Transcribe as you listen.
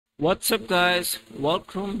What's up guys,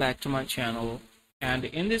 welcome back to my channel, and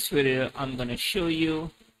in this video I'm gonna show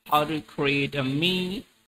you how to create a Mii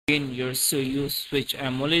in your Suyu Switch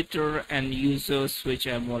emulator and User Switch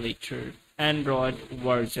emulator Android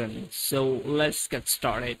version. So let's get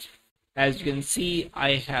started. As you can see,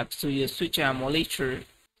 I have Suyu Switch emulator,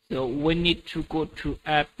 so we need to go to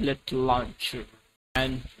Applet Launcher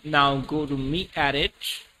and now go to Mii Edit,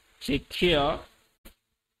 click here.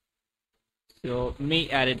 So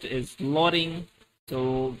Mii Edit is loading.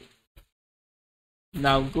 So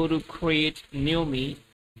now go to Create New Mii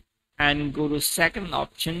and go to second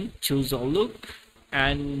option, choose a look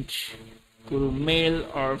and go to male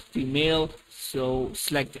or female. So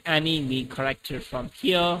select any Mii character from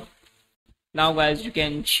here. Now guys, you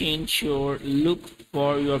can change your look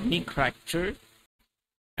for your Mii character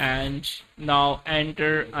and now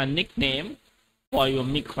enter a nickname for your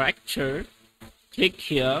Mii character. Click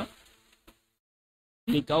here.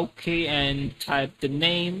 Click OK and type the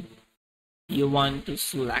name you want to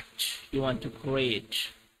select, you want to create.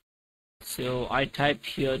 So I type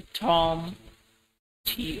here Tom,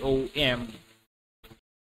 T-O-M.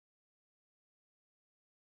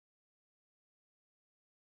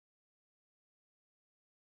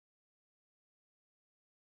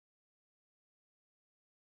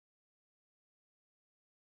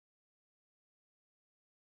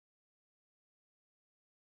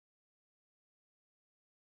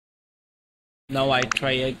 Now I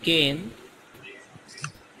try again.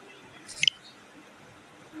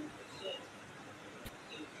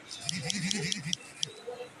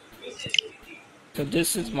 So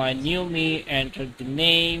this is my new Mii. Enter the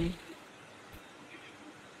name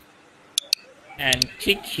and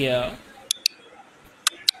click here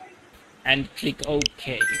and click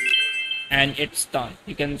OK, and it's done.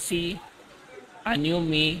 You can see a new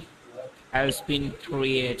Mii has been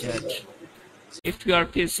created. If you are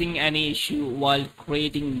facing any issue while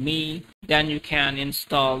creating Mii, then you can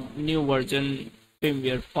install new version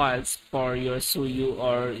firmware files for your Suyu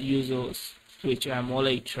or User Switch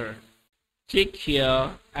emulator. Click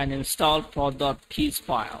here and install pro.keys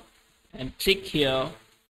file and click here.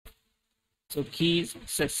 So keys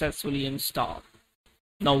successfully installed.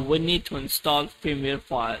 Now we need to install firmware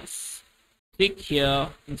files. Click here,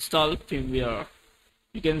 install firmware.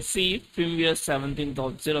 You can see firmware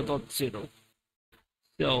 17.0.0.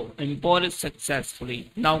 So imported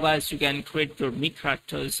successfully. Now guys, you can create your Mii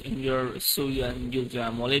characters in your Suyu and User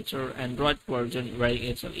emulator Android version very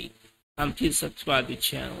easily. And please subscribe to the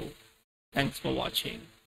channel. Thanks for watching.